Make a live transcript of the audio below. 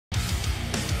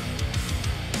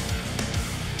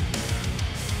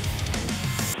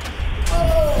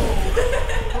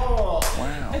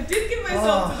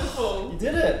myself to the full. You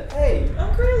did it. Hey.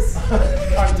 I'm Chris.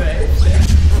 I'm Dave.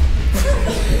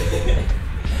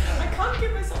 I can't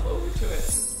get myself over to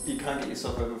it. You can't get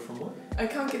yourself over from what? I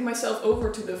can't get myself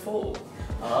over to the full.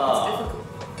 Ah. It's difficult.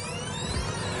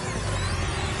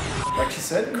 Like she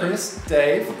said, Chris,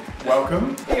 Dave,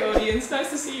 welcome. Hey audience, nice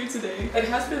to see you today. It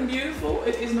has been beautiful.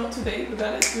 It is not today, but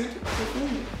that is good.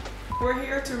 We're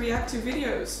here to react to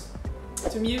videos,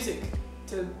 to music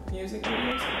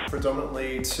videos.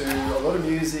 Predominantly to a lot of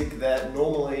music that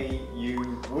normally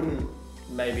you wouldn't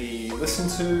maybe listen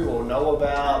to or know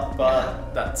about,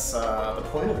 but that's the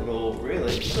point of it all,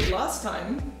 really. But last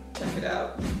time, check it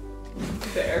out,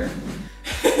 there,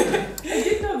 I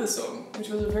did know the song, which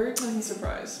was a very pleasant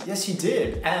surprise. Yes, you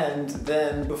did. And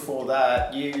then before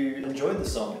that, you enjoyed the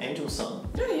song, Angel Song.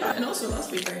 Yeah, and also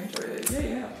last week I enjoyed it.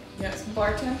 Yeah. Yes,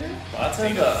 Bartender.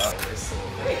 Bartender.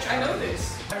 Wait, I know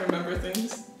this. I remember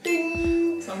things.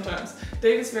 Ding! Sometimes.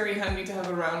 Dave is very handy to have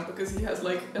around because he has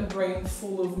like a brain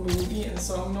full of movie and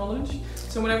song knowledge.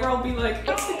 So whenever I'll be like,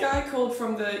 what's the guy called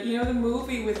from the, you know, the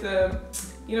movie with the,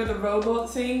 you know, the robot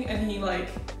thing, and he like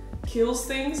kills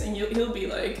things, and he'll be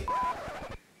like,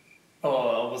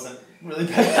 oh, I wasn't really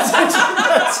paying attention to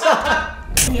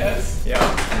that. yes.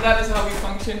 Yeah. And that is how we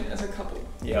function as a couple.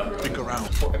 Yeah. Stick around.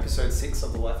 For episode 6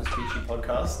 of the Life is Peachy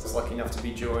podcast, I was lucky enough to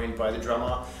be joined by the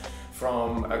drummer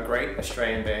from a great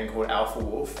Australian band called Alpha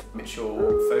Wolf, Mitchell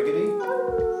Fogarty.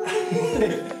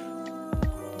 It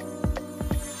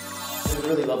was a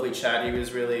really lovely chat. He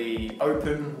was really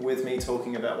open with me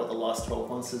talking about what the last 12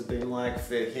 months has been like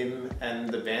for him and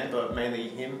the band, but mainly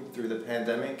him through the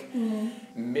pandemic.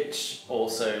 Mitch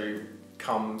also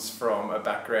comes from a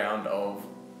background of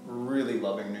really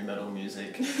loving nu metal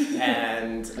music,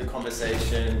 and the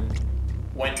conversation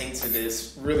went into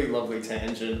this really lovely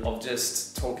tangent of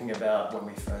just talking about when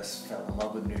we first fell in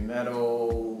love with nu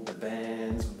metal, the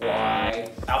bands, why.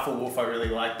 Alpha Wolf I really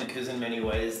like because in many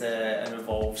ways they're an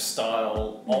evolved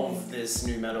style of this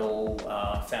nu metal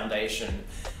foundation.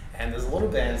 And there's a lot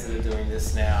of bands that are doing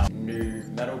this now. Nu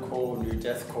metalcore, nu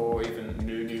deathcore, even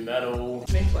nu metal.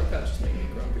 Names like that just make me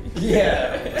grumpy.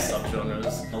 Yeah,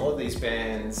 subgenres. A lot of these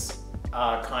bands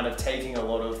are kind of taking a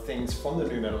lot of things from the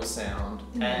nu metal sound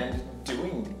and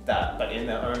doing that, but in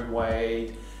their own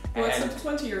way. Well, and it's a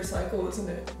 20-year cycle, isn't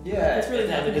it? yeah, it's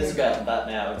really and it is happening about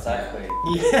that now, exactly.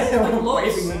 Yeah, Like we're lots.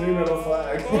 waving the nu metal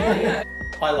flag. Yeah.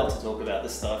 I love to talk about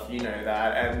this stuff, you know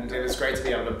that, and it was great to be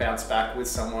able to bounce back with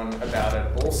someone about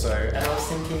it also. And I was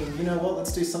thinking, you know what,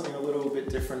 let's do something a little bit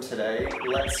different today.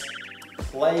 Let's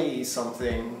play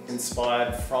something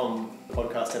inspired from the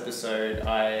podcast episode.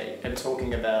 I am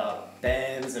talking about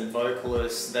bands and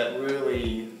vocalists that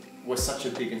really were such a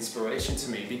big inspiration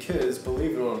to me because,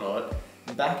 believe it or not,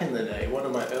 back in the day, one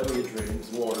of my earlier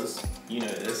dreams was, you know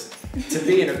this, to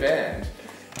be in a band,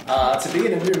 to be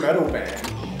in a nu metal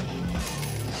band.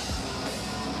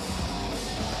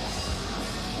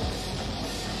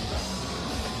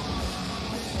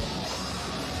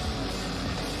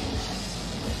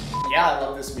 Yeah, I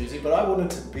love this music, but I wanted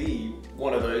to be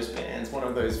one of those bands, one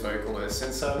of those vocalists,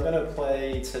 and so I'm going to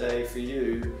play today for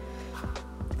you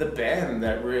the band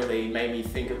that really made me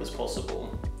think it was possible.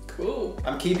 Cool.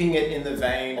 I'm keeping it in the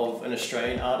vein of an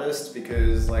Australian artist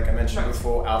because, like I mentioned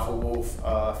before, Alpha Wolf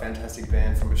are a fantastic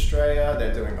band from Australia.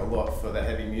 They're doing a lot for the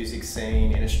heavy music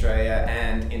scene in Australia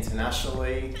and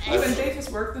internationally. Even Dave has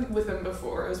worked with them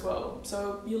before as well,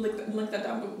 so you link that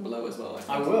down below as well.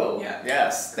 I will. Yeah.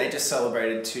 Yes. They just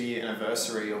celebrated 2-year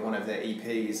anniversary of one of their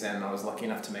EPs, and I was lucky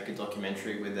enough to make a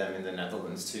documentary with them in the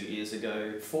Netherlands 2 years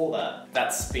ago for that.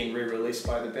 That's been re-released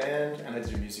by the band, and I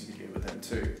did a music video with them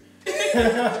too.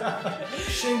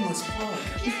 Shameless plug.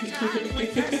 We're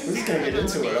just going to get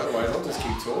into it, otherwise I'll just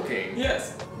keep talking.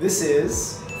 Yes. This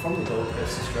is from the Gold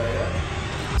Coast, Australia,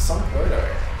 Sunk Loto.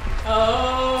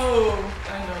 Oh,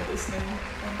 I know this name.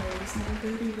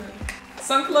 Baby.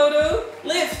 Sunk Loto,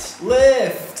 Lift.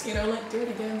 Lift! You know, like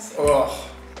Dirty Dancing.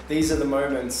 Oh, these are the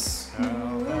moments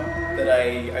that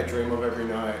I dream of every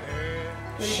night.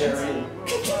 Sharing.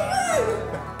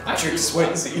 Patrick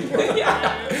Swayze.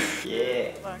 Yeah.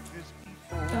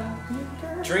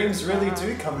 Dreams really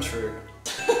do come true.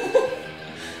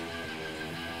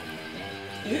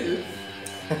 Ew.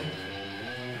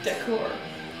 Decor.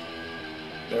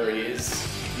 There he is.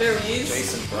 There he is.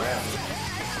 Jason Brown.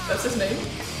 That's his name?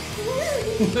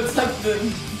 That's like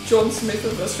the John Smith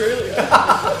of Australia.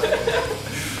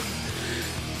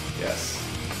 Yes.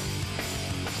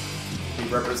 He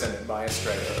represented by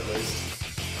Australia at least.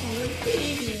 Oh, they're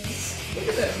babies. Look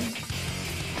at them.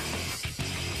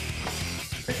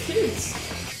 They're kids.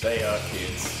 They are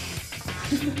kids.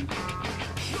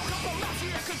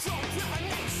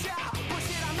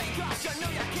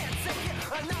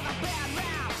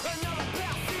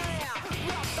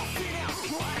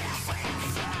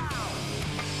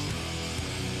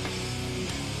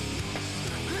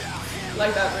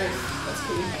 like that riff. That's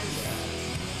cool.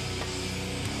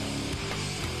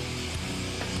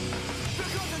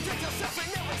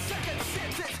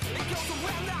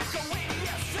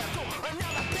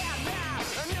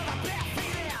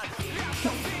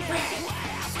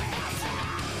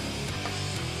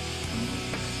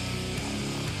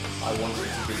 I wanted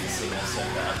to be the singer so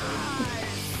badly.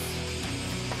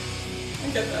 I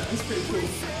get that, it's pretty cool.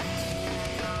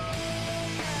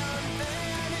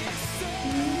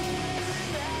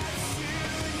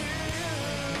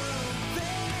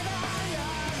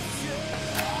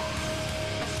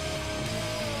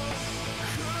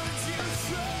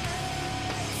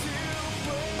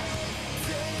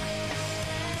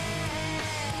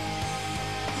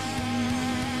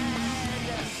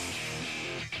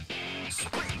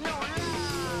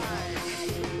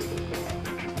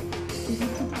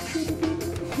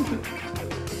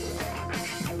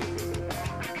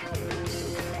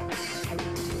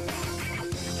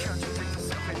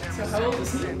 So how old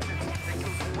is he?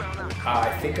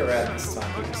 I think around this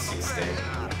time he was 16.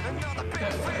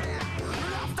 Okay.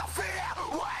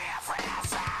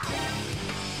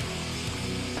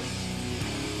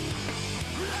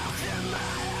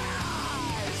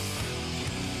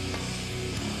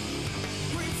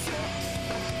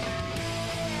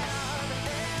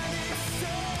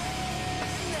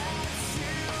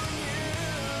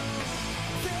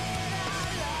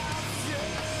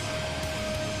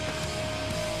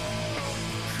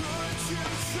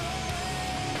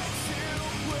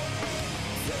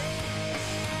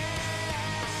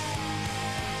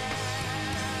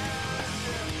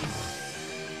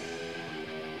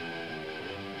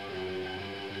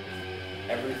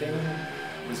 Everything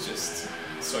was just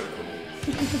so cool.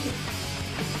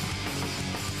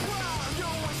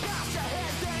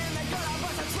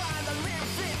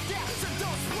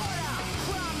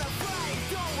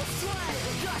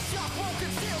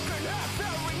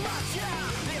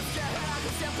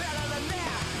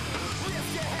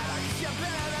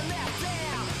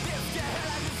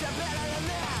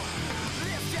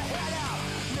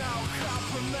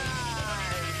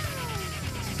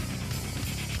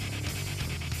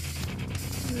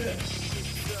 Yeah.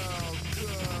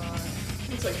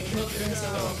 Looks like he's not doing so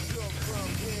well.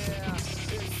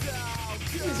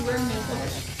 He's wearing nail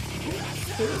polish.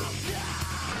 Cool.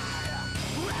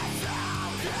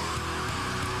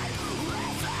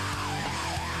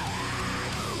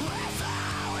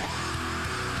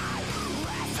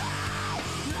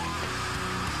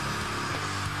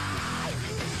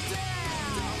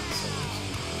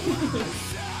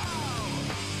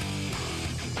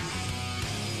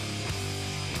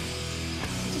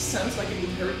 It just sounds like it would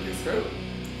hurt your throat.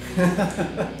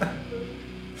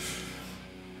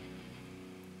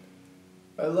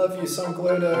 I love you, Sunk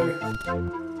Loto.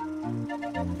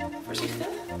 Voorzichtig.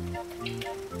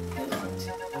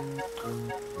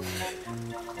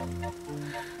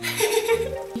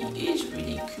 He is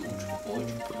really cute.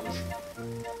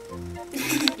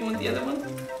 You want the other one?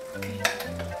 Okay.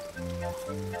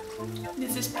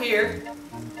 This is Pear.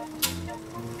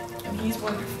 And he's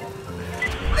wonderful.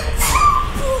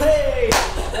 Hey!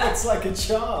 That's like a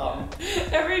charm.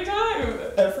 Every time!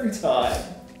 Every time.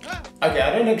 Okay,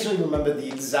 I don't actually remember the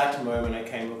exact moment I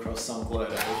came across Sunk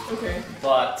Loto. Okay.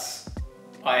 But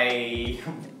I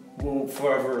will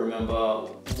forever remember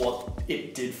what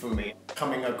it did for me.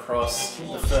 Coming across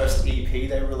the first EP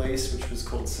they released, which was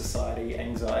called Society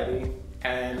Anxiety,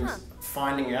 and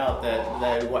finding out that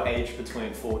they were aged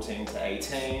between 14 to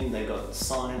 18, they got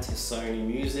signed to Sony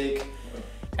Music,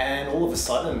 and all of a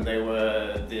sudden they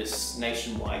were this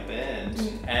nationwide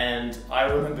band. And I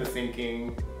remember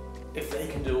thinking, if they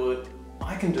can do it,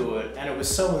 I can do it. And it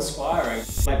was so inspiring.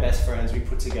 My best friends, we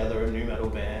put together a nu metal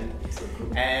band,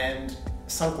 and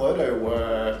Sunk Loto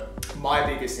were my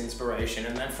biggest inspiration,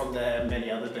 and then from there many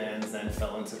other bands then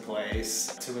fell into place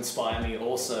to inspire me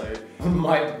also.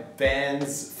 My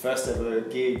band's first ever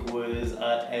gig was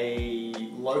at a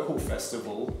local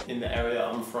festival in the area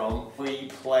I'm from. We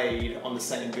played on the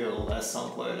same bill as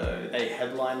Sunk Loto. They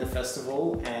headlined the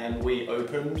festival and we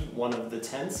opened one of the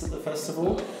tents at the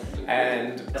festival,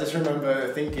 and I just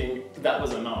remember thinking that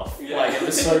was enough. Yeah. Like, it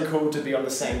was so cool to be on the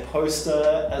same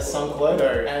poster as Sunk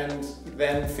Loto. And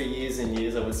then for years and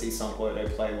years I would see Sunk Loto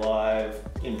play live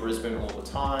in Brisbane all the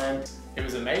time. It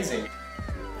was amazing.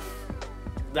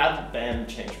 That band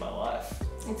changed my life.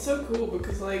 It's so cool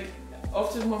because, like,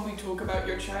 often when we talk about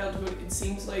your childhood, it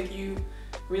seems like you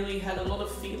really had a lot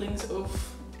of feelings of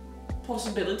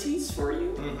possibilities for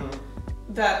you.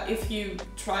 that if you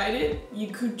tried it, you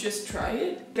could just try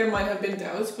it. There might have been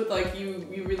doubts, but like you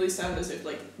really sound as if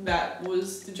like that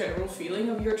was the general feeling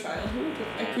of your childhood.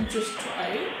 I could just try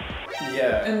it.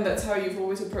 Yeah. And that's how you've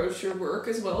always approached your work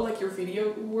as well, like your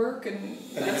video work, and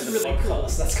that's even the really cool.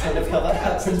 podcast, that's kind of how that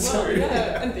happened too.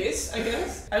 Yeah, and this, I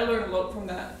guess. I learned a lot from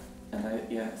that. And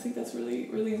I think that's really,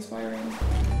 really inspiring.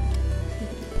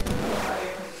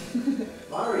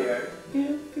 Mario?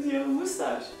 Yeah, because you have a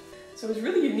moustache. So it's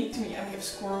really unique to me, and we have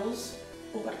squirrels,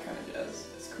 all that kind of jazz.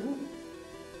 It's cool.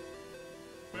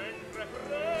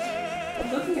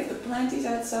 I'm looking at the planties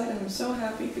outside and I'm so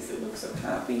happy because it looks so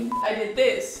happy. I did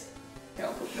this. Okay,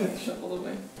 I'll put the shovel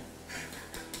away.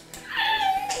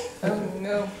 Oh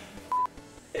no.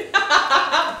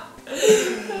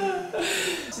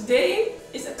 Today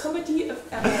is a comedy of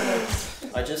errors.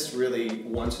 I just really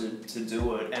wanted to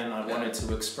do it, and I wanted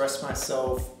to express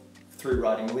myself through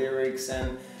writing lyrics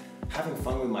and having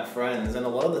fun with my friends, and a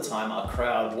lot of the time our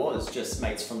crowd was just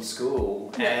mates from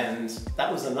school, and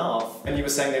that was enough. And you were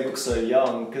saying they look so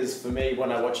young, because for me,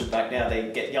 when I watch it back now,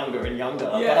 they get younger and younger,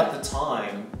 but at the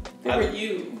time... They were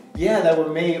you. Yeah, they were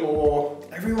me, or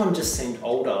everyone just seemed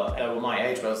older. They were my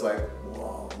age, but I was like,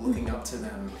 whoa, looking up to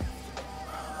them.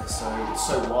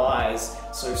 So wise,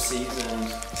 so seasoned,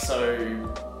 so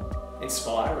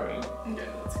inspiring. Yeah,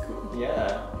 that's cool.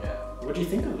 Yeah. What do you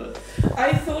think of it?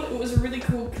 I thought it was a really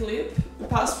cool clip. The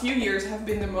past few years have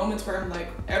been the moments where I'm like,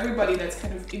 everybody that's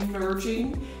kind of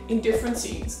emerging in different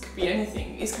scenes, could be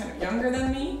anything, is kind of younger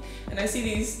than me. And I see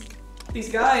these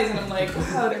guys and I'm like,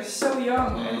 wow, they're so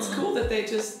young. And it's cool that they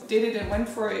just did it and went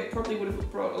for it. Probably would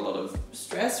have brought a lot of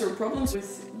stress or problems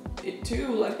with it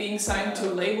too, like being signed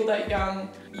to a label that young.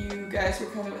 You guys were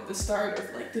kind of at the start of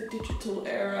like the digital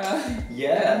era.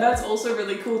 Yeah. And that's also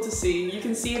really cool to see. You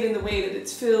can see it in the way that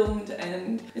it's filmed,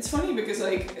 and it's funny because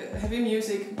like heavy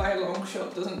music by a long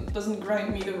shot doesn't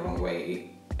grind me the wrong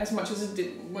way as much as it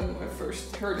did when I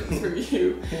first heard it through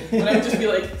you. But I would just be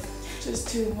like, just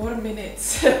 2 more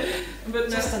minutes. But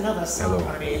just another song,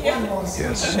 honey. One more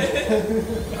song. Yes.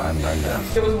 I'm done.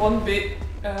 There was one bit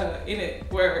in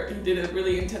it where he did a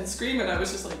really intense scream, and I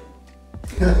was just like,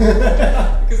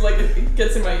 because like it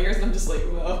gets in my ears, and I'm just like,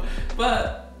 wow.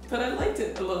 But I liked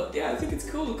it a lot. Yeah, I think it's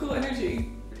cool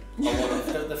energy. A lot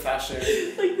of the fashion.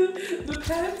 Like the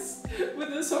pants with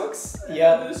the socks.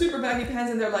 Yeah. The super baggy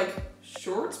pants, and they're like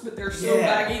shorts, but they're so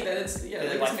baggy that it's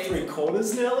They're like it's made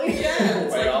 3/4 nearly. Yeah,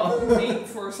 it's Wow. like made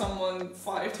for someone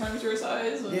 5 times your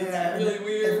size. And Yeah, it's really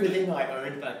weird. Everything I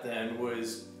owned back then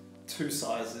was 2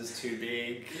 sizes too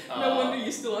big. No wonder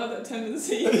you still have that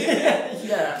tendency.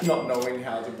 Yeah. Not knowing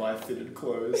how to buy fitted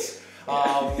clothes.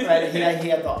 And he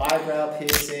had the eyebrow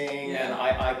piercing, and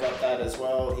I got that as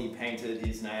well. He painted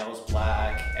his nails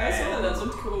black. I saw that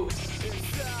looked cool.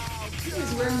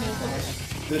 He's wearing nail polish.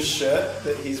 The shirt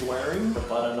that he's wearing, the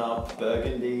button-up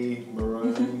burgundy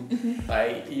maroon.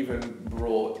 I even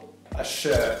brought a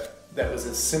shirt that was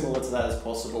as similar to that as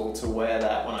possible to wear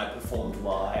that when I performed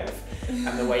live.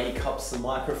 And the way he cups the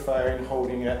microphone,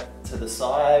 holding it to the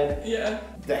side. Yeah.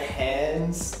 The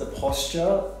hands, the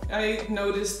posture. I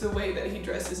noticed the way that he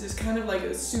dresses is kind of like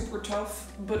a super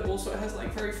tough, but also has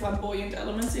like very flamboyant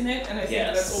elements in it. And I think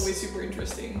that's always super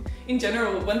interesting. In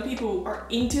general, when people are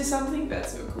into something,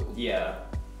 that's so cool. Yeah,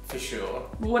 for sure.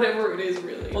 Whatever it is,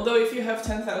 really. Although if you have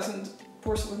 10,000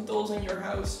 porcelain dolls in your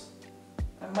house,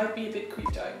 I might be a bit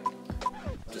creeped out.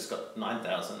 I've just got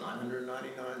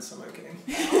 9,999, so I'm okay.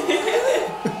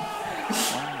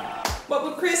 What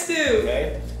would Chris do?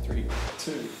 Okay, 3,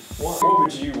 2, 1. What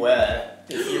would you wear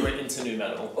if you were into nu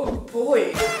metal? Oh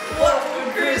boy. What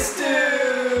would Chris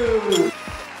do?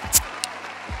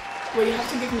 Well, you have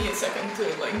to give me a second to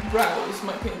like browse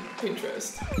my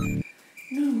Pinterest.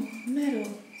 No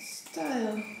metal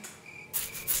style.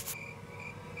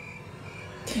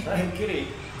 Hey, Kitty.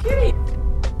 Kitty.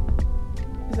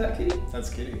 Is that Kitty? That's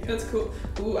Kitty. Yeah. That's cool.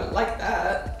 Ooh, I like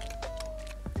that.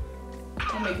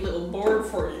 I'll make a little board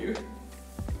for you.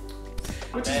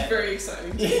 Which is very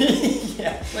exciting.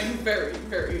 Yeah. Like very,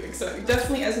 very exciting.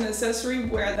 Definitely as an accessory,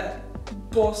 wear that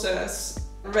boss ass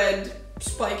red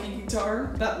spiky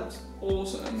guitar. That looks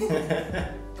awesome.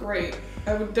 Great.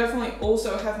 I would definitely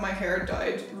also have my hair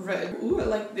dyed red. Ooh, I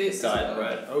like this. Dyed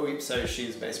red. Oh, so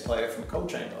she's bass player from Cold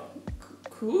Chamber.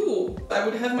 Cool. I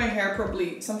would have my hair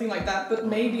probably something like that, but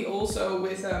maybe also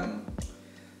with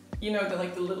you know,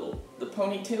 the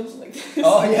ponytails like this.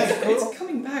 Oh yeah, cool. It's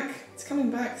coming back. It's coming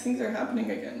back. Things are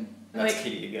happening again. That's like,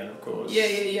 Kitty again, of course.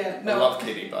 Yeah. No. I love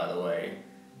Kitty, by the way.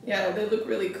 Yeah, they look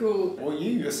really cool. Well,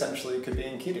 you essentially could be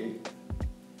in Kitty.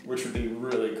 which would be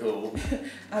really cool.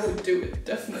 I would do it,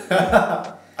 definitely.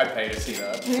 I pay to see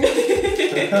that.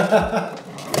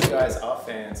 If you guys are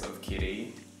fans of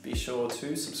Kitty, be sure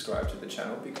to subscribe to the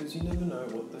channel because you never know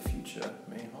what the future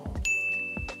may hold.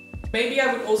 Maybe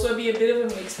I would also be a bit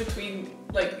of a mix between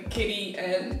like Kitty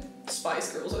and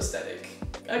Spice Girls aesthetic.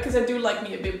 Because I do like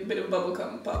me a bit of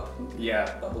bubblegum pop. Yeah.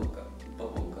 Bubblegum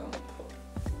pop.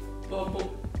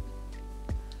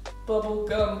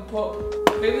 Bubblegum pop.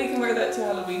 Maybe we can wear that to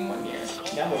Halloween one year.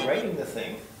 Now we're rating the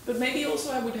thing. But maybe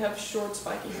also I would have short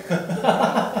spiky hair.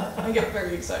 I get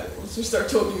very excited once we start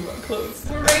talking about clothes.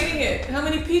 We're rating it. How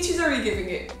many peaches are you giving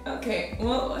it? Okay,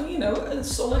 well, you know, a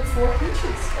solid 4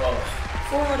 peaches. Oh,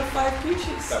 4 out of 5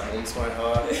 peaches. that warms my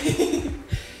heart.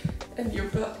 And your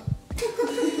butt.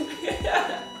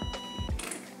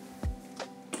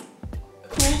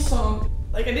 Cool song.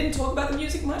 Like, I didn't talk about the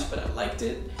music much, but I liked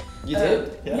it. You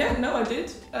did? Yeah, no, I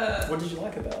did. What did you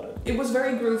like about it? It was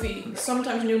very groovy.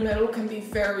 Sometimes new metal can be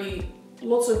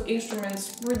lots of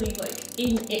instruments really like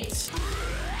in it.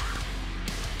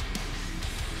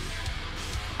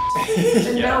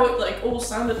 And now it like all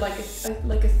sounded like a thing,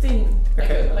 like a thing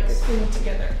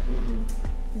together. Mm-hmm.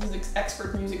 This is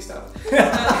expert music stuff.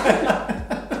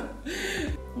 Yeah,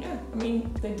 I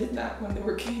mean they did that when they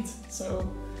were kids, so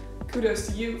kudos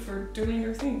to you for doing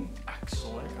your thing.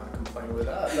 Excellent, I can't complain with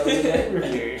that. That was a great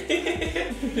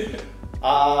review.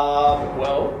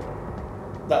 Well,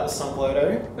 that was Sunk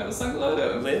Loto. That was Sunk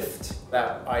Loto. Lift.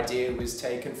 That idea was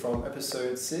taken from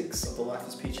episode 6 of the Life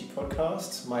is Peachy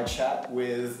podcast. My chat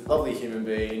with lovely human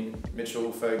being,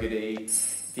 Mitchell Fogarty.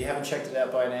 If you haven't checked it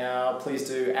out by now, please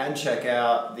do. And check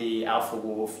out the Alpha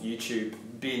Wolf YouTube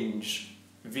binge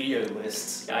video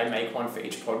lists. I make one for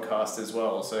each podcast as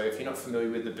well, so if you're not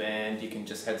familiar with the band, you can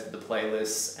just head to the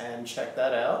playlists and check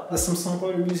that out. There's some Sunk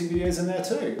Loto music videos in there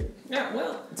too. Yeah,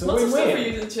 well, it's a lots of stuff for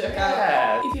win-win. you to check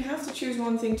out. If you have to choose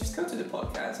one thing, just go to the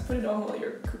podcast, put it on while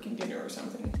you're cooking dinner or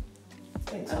something.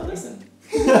 Thanks, I'll honey. listen.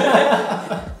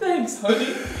 Thanks,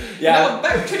 honey. Yeah. Now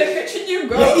back to the kitchen you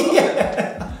go.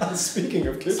 Yeah. Speaking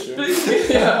of kitchen.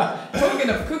 Yeah.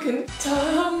 Talking of cooking.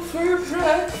 Time for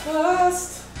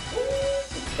breakfast.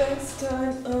 Best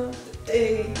time of the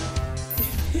day.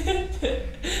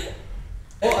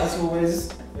 Well, as always,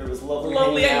 it was lovely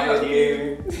Lovely hanging out with hanging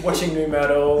you, watching new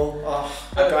metal. Oh,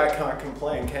 that guy can't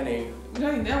complain, can he?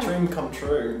 No, no. Dream come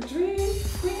true. Dreams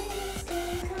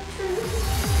can come true.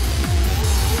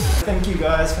 Thank you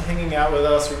guys for hanging out with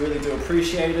us. We really do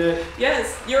appreciate it.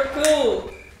 Yes, you're cool.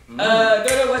 Don't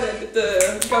know whether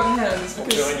the gun hands I'll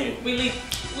because join you. we leave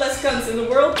less guns in the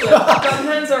world, but gun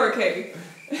hands are okay.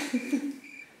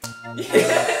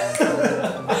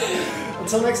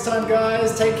 Until next time,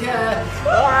 guys, take care.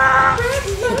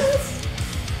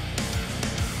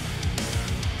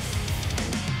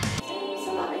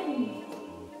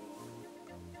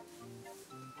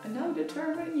 And now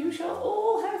determined you shall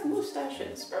all have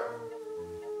mustaches.